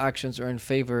the evil actions or in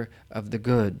favor of the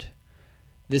good?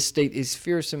 This state is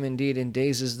fearsome indeed and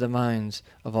dazes the minds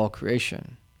of all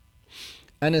creation.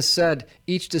 And is said,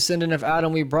 each descendant of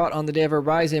Adam we brought on the day of our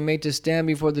rising, made to stand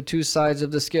before the two sides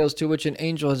of the scales, to which an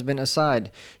angel has been assigned.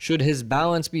 Should his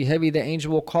balance be heavy, the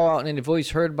angel will call out in a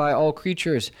voice heard by all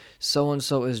creatures,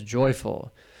 so-and-so is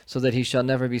joyful, so that he shall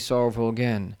never be sorrowful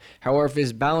again. However, if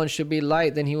his balance should be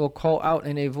light, then he will call out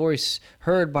in a voice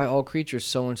heard by all creatures,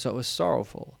 so-and-so is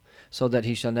sorrowful, so that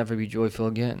he shall never be joyful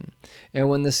again. And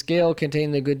when the scale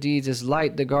containing the good deeds is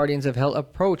light, the guardians of hell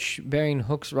approach, bearing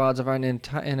hooks, rods of iron,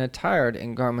 and attired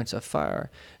in garments of fire,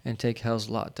 and take hell's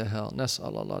lot to hell.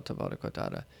 Nas'al Allah tabarak wa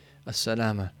ta'ala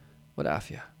as-salama wal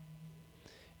afiyah.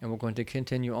 And we're going to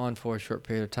continue on for a short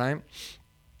period of time.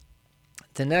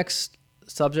 The next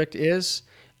subject is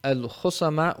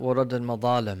al-khusama wa rad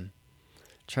al-madalim,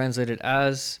 translated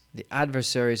as the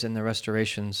adversaries and the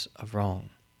restorations of wrong.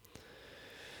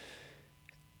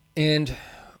 And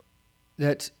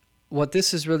that what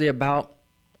this is really about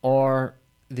are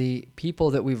the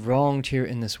people that we've wronged here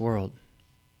in this world,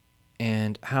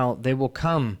 and how they will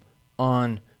come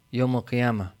on Yawm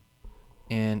al-Qiyamah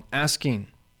and asking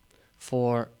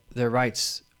for their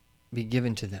rights be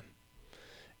given to them.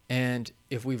 And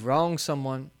if we've wronged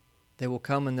someone, they will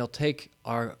come and they'll take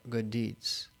our good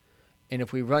deeds. And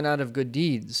if we run out of good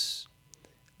deeds,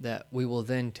 that we will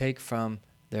then take from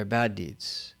their bad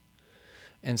deeds.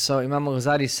 And so Imam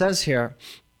al-Ghazali says here,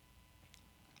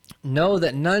 know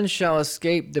that none shall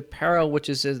escape the peril which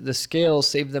is the scale,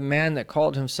 save the man that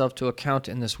called himself to account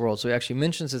in this world. So he actually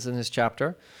mentions this in this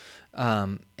chapter,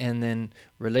 and then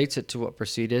relates it to what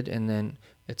preceded, and then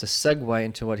it's a segue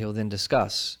into what he'll then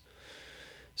discuss.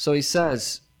 So he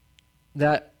says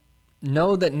that,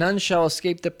 know that none shall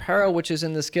escape the peril which is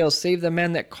in the scale, save the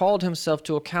man that called himself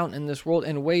to account in this world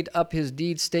and weighed up his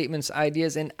deeds, statements,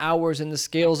 ideas, and hours in the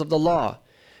scales of the law.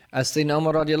 As Sayyidina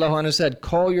Umar radiallahu anhu said,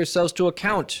 call yourselves to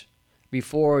account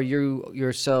before you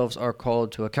yourselves are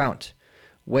called to account.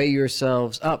 Weigh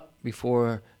yourselves up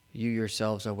before you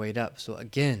yourselves are weighed up. So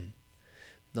again,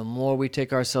 the more we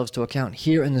take ourselves to account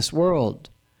here in this world,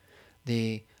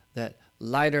 the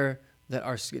more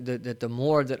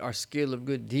that our scale of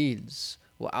good deeds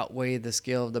will outweigh the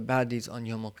scale of the bad deeds on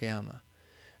Yawm al-Qiyamah.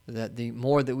 That the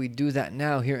more that we do that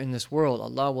now here in this world,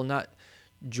 Allah will not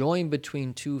join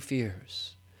between two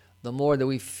fears. The more that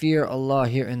we fear Allah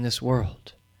here in this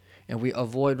world, and we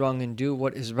avoid wrong and do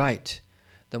what is right,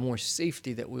 the more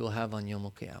safety that we will have on Yawm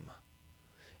al-Qiyamah.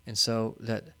 And so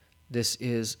that this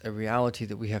is a reality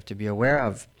that we have to be aware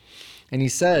of. And he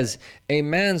says, a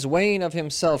man's weighing of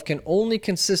himself can only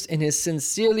consist in his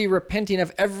sincerely repenting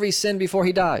of every sin before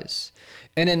he dies,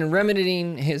 and in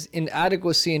remedying his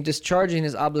inadequacy and discharging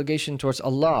his obligation towards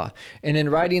Allah, and in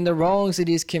righting the wrongs that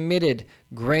he has committed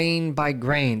grain by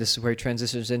grain. This is where he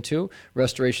transitions into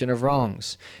restoration of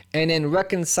wrongs. And in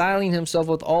reconciling himself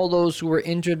with all those who were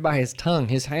injured by his tongue,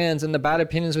 his hands, and the bad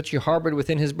opinions which he harbored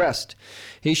within his breast.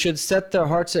 He should set their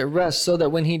hearts at rest, so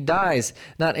that when he dies,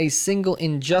 not a single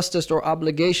injustice or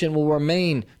obligation will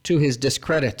remain to his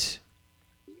discredit.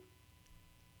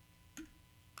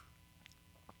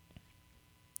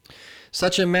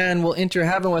 Such a man will enter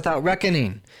heaven without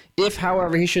reckoning. If,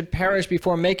 however, he should perish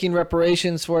before making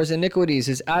reparations for his iniquities,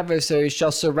 his adversaries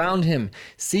shall surround him,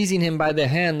 seizing him by the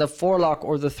hand, the forelock,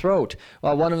 or the throat.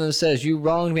 While one of them says, you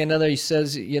wronged me, another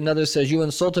says, you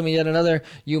insulted me, yet another,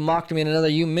 you mocked me, and another,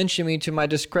 you mentioned me to my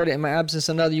discredit in my absence,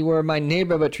 another, you were my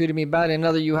neighbor but treated me badly,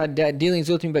 another, you had dealings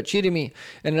with me but cheated me,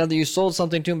 and another, you sold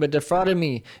something to me but defrauded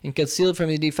me and concealed from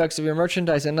me the defects of your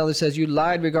merchandise, and another says, you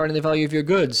lied regarding the value of your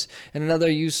goods, and another,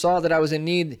 you saw that I was in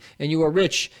need and you were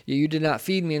rich, yet you did not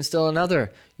feed me, and still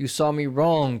another, you saw me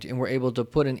wronged and were able to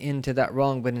put an end to that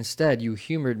wrong, but instead you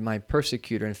humored my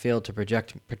persecutor and failed to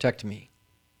protect me.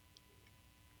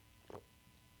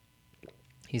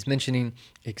 He's mentioning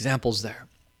examples there.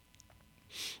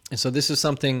 And so this is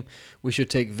something we should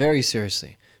take very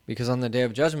seriously, because on the Day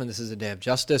of Judgment, this is a day of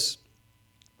justice.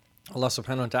 Allah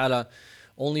subhanahu wa ta'ala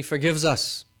only forgives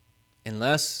us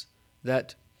unless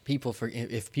that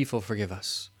if people forgive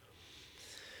us.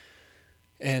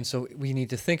 And so we need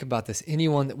to think about this.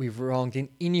 Anyone that we've wronged in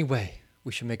any way,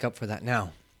 we should make up for that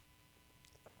now.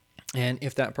 And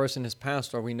if that person has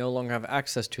passed or we no longer have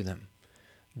access to them,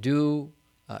 do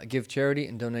give charity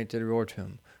and donate the reward to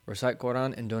him. Recite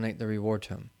Quran and donate the reward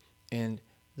to him. And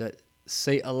that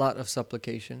say a lot of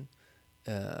supplication,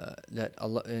 that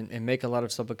Allah, and make a lot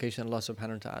of supplication Allah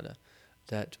subhanahu wa ta'ala,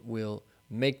 that will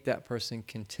make that person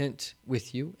content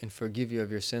with you and forgive you of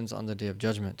your sins on the Day of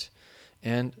Judgment.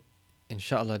 And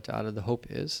inshallah ta'ala, the hope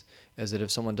is that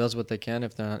if someone does what they can,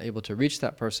 if they're not able to reach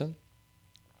that person,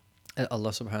 Allah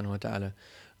subhanahu wa ta'ala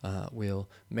will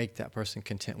make that person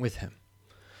content with him.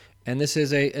 And this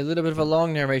is a little bit of a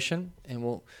long narration, and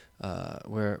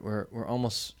we're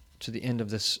almost to the end of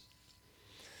this.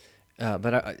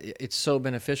 But it's so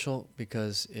beneficial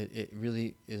because it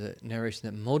really is a narration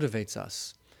that motivates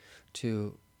us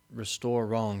to restore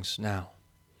wrongs now.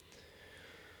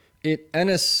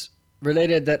 Anas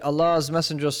related that Allah's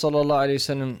Messenger sallallahu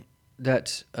alaihi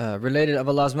wasallam related of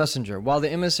Allah's Messenger, while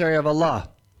the emissary of Allah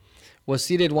was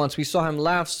seated once, we saw him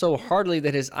laugh so heartily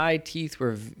that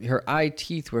her eye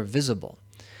teeth were visible.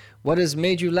 What has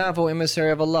made you laugh, O emissary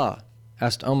of Allah?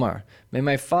 Asked Omar. May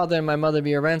my father and my mother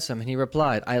be a ransom. And he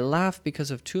replied, I laugh because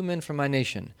of 2 men from my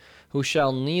nation, who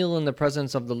shall kneel in the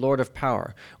presence of the Lord of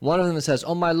power. One of them says,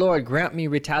 O my Lord, grant me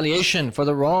retaliation for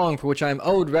the wrong for which I am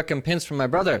owed recompense from my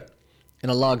brother. And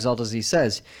Allah Exalted He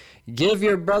says, give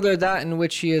your brother that in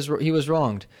which he was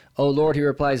wronged. O Lord, he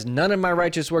replies, none of my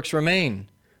righteous works remain.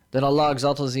 Then Allah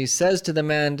Exalted He says to the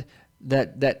man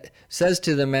that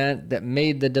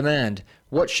made the demand,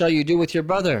 what shall you do with your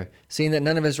brother, seeing that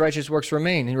none of his righteous works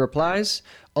remain? He replies,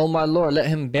 O my Lord, let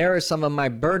him bear some of my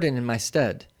burden in my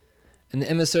stead. And the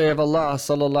emissary of Allah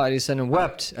sallallahu alaihi wasallam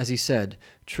wept as he said,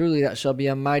 truly that shall be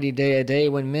a mighty day, a day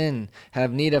when men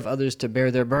have need of others to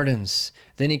bear their burdens.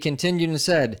 Then he continued and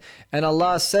said, and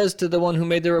Allah says to the one who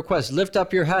made the request, lift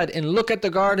up your head and look at the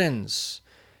gardens.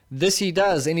 This he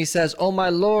does, and he says, O my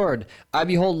Lord, I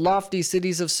behold lofty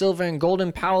cities of silver and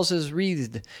golden palaces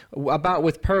wreathed about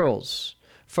with pearls.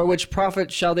 For which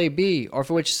prophet shall they be, or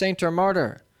for which saint or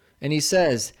martyr? And he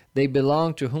says, they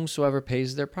belong to whomsoever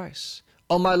pays their price.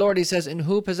 O my Lord, he says, and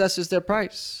who possesses their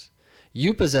price?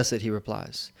 You possess it, he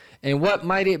replies. And what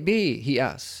might it be, he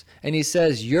asks. And he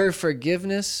says, your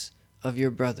forgiveness of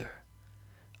your brother.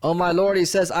 O my Lord, he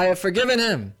says, I have forgiven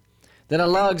him. Then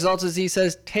Allah Exalted He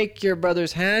says, take your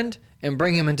brother's hand and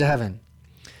bring him into heaven.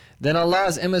 Then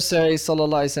Allah's emissary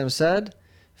sallallahu alaihi wasallam said,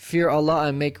 fear Allah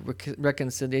and make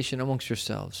reconciliation amongst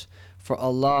yourselves, for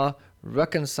Allah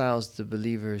reconciles the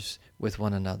believers with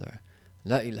one another.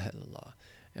 La ilaha illallah.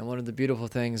 And one of the beautiful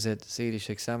things that Sayyidi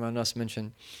Sheikh Sama Anas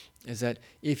mentioned is that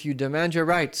if you demand your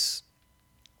rights,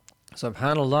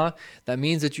 subhanallah, that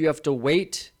means that you have to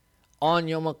wait on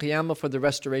Yawm al-Qiyamah for the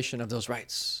restoration of those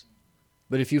rights.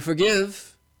 But if you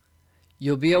forgive,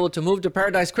 you'll be able to move to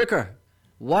paradise quicker.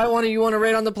 Why want you want to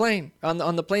ride on the plane,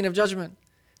 on the plane of judgment?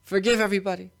 Forgive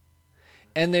everybody.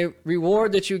 And the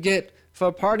reward that you get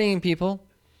for partying people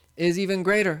is even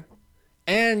greater.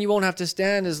 And you won't have to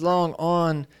stand as long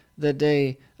on the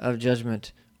Day of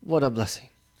Judgment. What a blessing.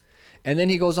 And then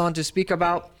he goes on to speak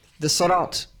about the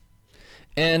Sirat.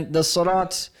 And the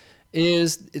Sirat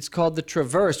it's called the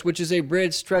Traverse, which is a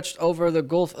bridge stretched over the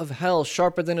gulf of hell,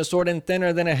 sharper than a sword and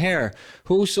thinner than a hair.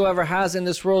 Whosoever has in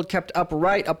this world kept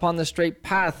upright upon the straight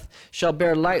path shall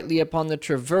bear lightly upon the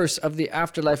traverse of the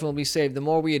afterlife and will be saved. The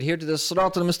more we adhere to the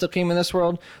Sirat al-Mustaqim in this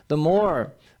world,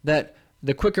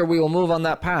 the quicker we will move on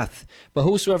that path. But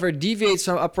whosoever deviates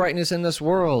from uprightness in this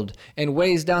world and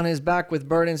weighs down his back with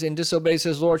burdens and disobeys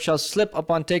his Lord shall slip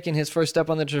upon taking his first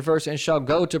step on the traverse and shall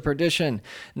go to perdition.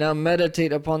 Now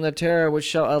meditate upon the terror which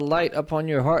shall alight upon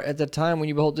your heart at the time when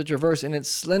you behold the traverse in its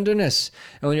slenderness,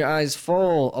 and when your eyes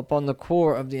fall upon the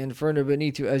core of the inferno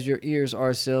beneath you as your ears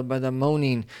are assailed by the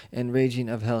moaning and raging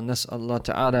of hell. Nas'Allah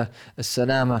ta'ala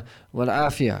as-salama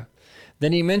wal-afiyah.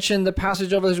 Then he mentioned the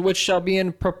passage of which shall be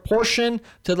in proportion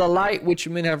to the light which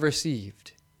men have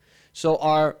received. So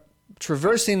our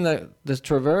crossing the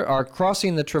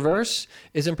traverse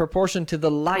is in proportion to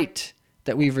the light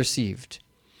that we've received.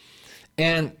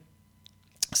 And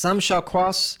some shall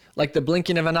cross like the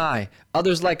blinking of an eye,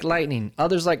 others like lightning,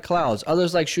 others like clouds,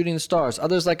 others like shooting stars,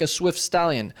 others like a swift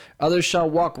stallion. Others shall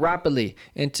walk rapidly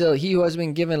until he who has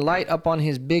been given light upon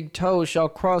his big toe shall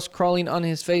cross, crawling on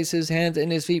his face, his hands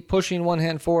and his feet, pushing one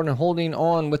hand forward and holding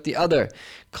on with the other,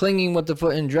 clinging with the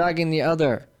foot and dragging the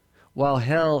other, while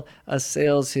hell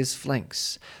assails his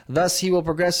flanks. Thus he will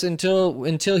progress until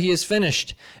he is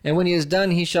finished. And when he is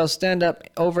done, he shall stand up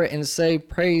over it and say,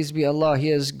 praise be Allah, he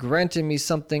has granted me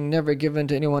something never given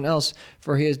to anyone else,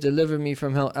 for he has delivered me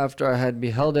from hell after I had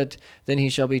beheld it. Then he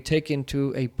shall be taken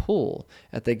to a pool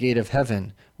at the gate of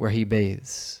heaven, where he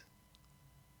bathes.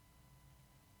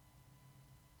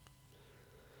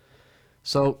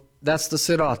 So that's the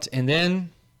Sirat. And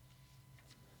then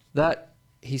that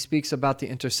he speaks about the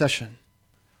intercession,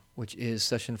 which is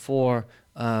session 4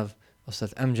 of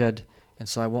Ustadh Amjad. And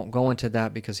so I won't go into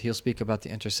that because he'll speak about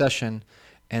the intercession.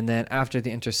 And then after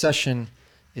the intercession,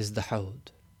 is the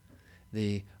Hawd,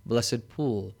 the blessed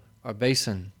pool or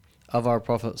basin of our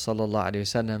Prophet sallallahu alaihi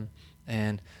wasallam.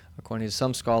 And according to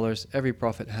some scholars, every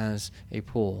prophet has a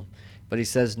pool. But he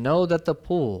says, know that the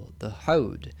pool, the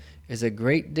Hawd, is a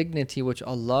great dignity which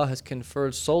Allah has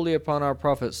conferred solely upon our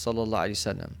Prophet sallallahu alaihi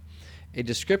wasallam. A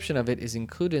description of it is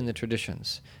included in the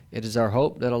traditions. It is our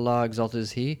hope that Allah, exalted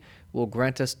is He, will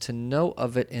grant us to know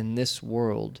of it in this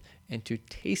world and to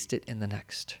taste it in the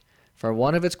next. For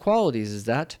one of its qualities is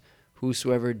that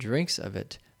whosoever drinks of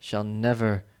it shall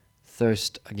never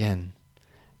thirst again.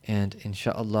 And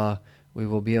insha'Allah, we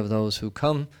will be of those who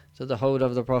come to the Hawd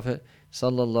of the Prophet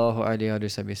sallallahu alaihi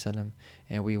wasallam,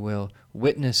 and we will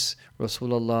witness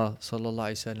Rasulullah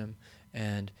sallallahu alaihi wasallam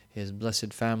and his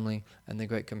blessed family and the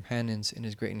great companions and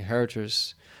his great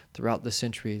inheritors throughout the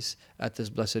centuries at this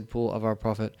blessed pool of our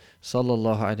Prophet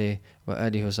sallallahu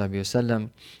alaihi wasallam.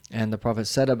 And the Prophet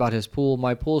said about his pool,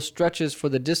 my pool stretches for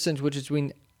the distance which is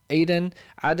between Aden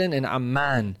and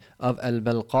Amman of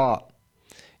Al-Balqa.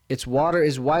 Its water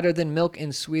is whiter than milk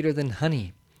and sweeter than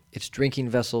honey. Its drinking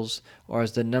vessels are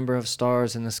as the number of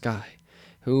stars in the sky.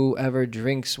 Whoever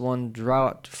drinks one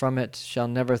draught from it shall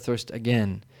never thirst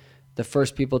again. The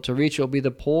first people to reach will be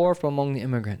the poor from among the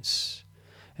immigrants.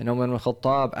 And Umar ibn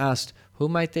Khattab asked, who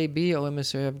might they be, O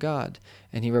emissary of God?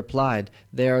 And he replied,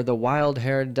 they are the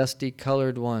wild-haired,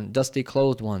 dusty-clothed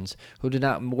ones, who do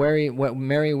not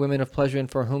marry women of pleasure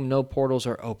and for whom no portals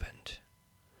are opened.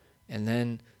 And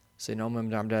then Sayyidina Umar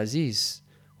ibn Abdul Aziz,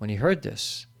 when he heard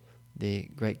this, the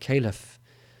great caliph,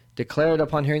 declared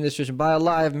upon hearing this tradition, by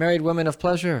Allah, I have married women of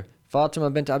pleasure. Fatima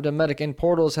bint Abdul Malik, and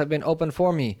portals have been opened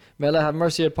for me. May Allah have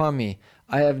mercy upon me.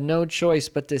 I have no choice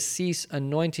but to cease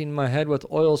anointing my head with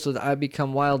oil so that I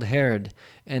become wild-haired,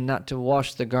 and not to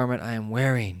wash the garment I am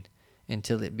wearing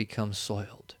until it becomes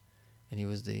soiled. And he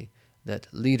was that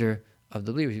leader of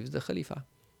the believers. He was the Khalifa.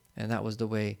 And that was the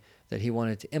way that he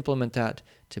wanted to implement that,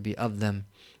 to be of them.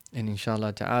 And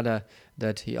inshallah ta'ala,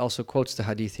 that he also quotes the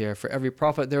hadith here, for every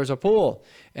prophet there is a pool,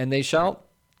 and they shall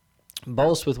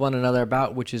boast with one another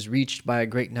about which is reached by a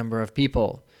great number of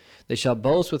people. They shall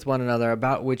boast with one another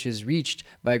about which is reached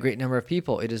by a great number of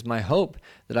people. It is my hope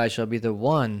that I shall be the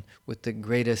one with the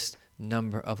greatest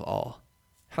number of all.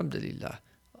 Alhamdulillah.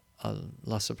 Allah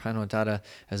subhanahu wa ta'ala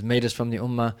has made us from the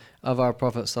ummah of our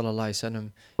Prophet sallallahu alaihi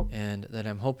wasallam, and that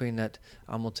I'm hoping that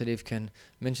Amul Tarif can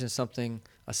mention something,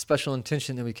 a special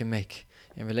intention that we can make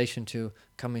in relation to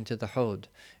coming to the Hawd,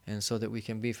 and so that we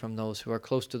can be from those who are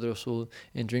close to the Rasul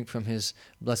and drink from his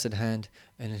blessed hand.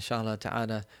 And inshallah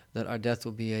ta'ala, that our death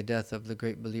will be a death of the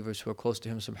great believers who are close to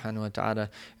him subhanahu wa ta'ala,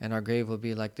 and our grave will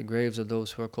be like the graves of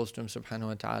those who are close to him subhanahu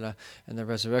wa ta'ala, and the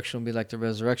resurrection will be like the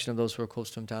resurrection of those who are close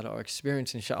to him ta'ala. Our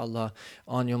experience inshallah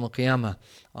on Yawm al-Qiyamah,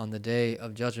 on the day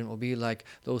of judgment, will be like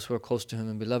those who are close to him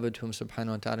and beloved to him subhanahu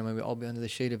wa ta'ala. May we all be under the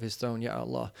shade of his throne, Ya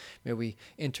Allah. May we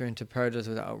enter into paradise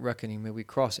without reckoning. May we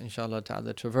cross inshallah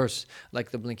ta'ala, traverse like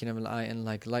the blinking of an eye and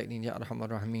like lightning, Ya Arhamar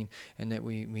Rahimin, and that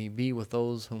we be with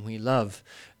those whom we love,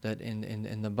 that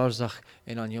in the barzakh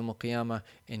and on Yawm al-Qiyamah,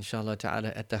 inshallah ta'ala,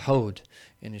 at the Hawd,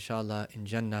 and inshallah in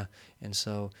Jannah. And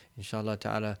so inshallah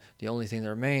ta'ala, the only thing that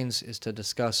remains is to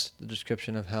discuss the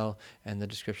description of hell and the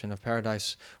description of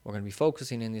paradise. We're going to be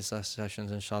focusing in these last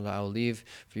sessions, inshallah. I will leave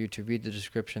for you to read the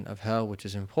description of hell, which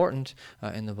is important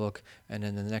in the book, and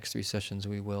in the next 3 sessions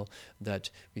we will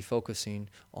be focusing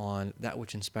on that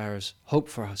which inspires hope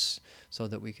for us, so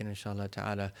that we can inshallah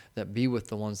ta'ala be with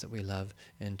the ones that we love,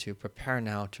 and to prepare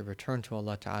now to return to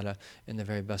Allah ta'ala in the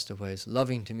very best of ways,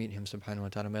 loving to meet him subhanahu wa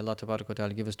ta'ala. May Allah tabarak wa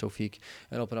ta'ala give us tawfiq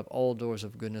and open up all doors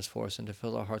of goodness for us, and to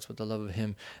fill our hearts with the love of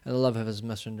him and the love of his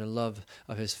messenger, the love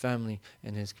of his family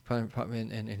and his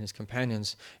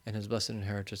companions and his blessed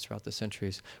inheritors throughout the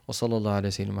centuries. Wa sallallahu ala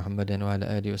sayyidina Muhammadin wa ala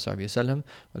alihi wa sahbihi wa sallam.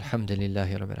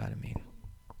 Walhamdulillahi rabbil alameen.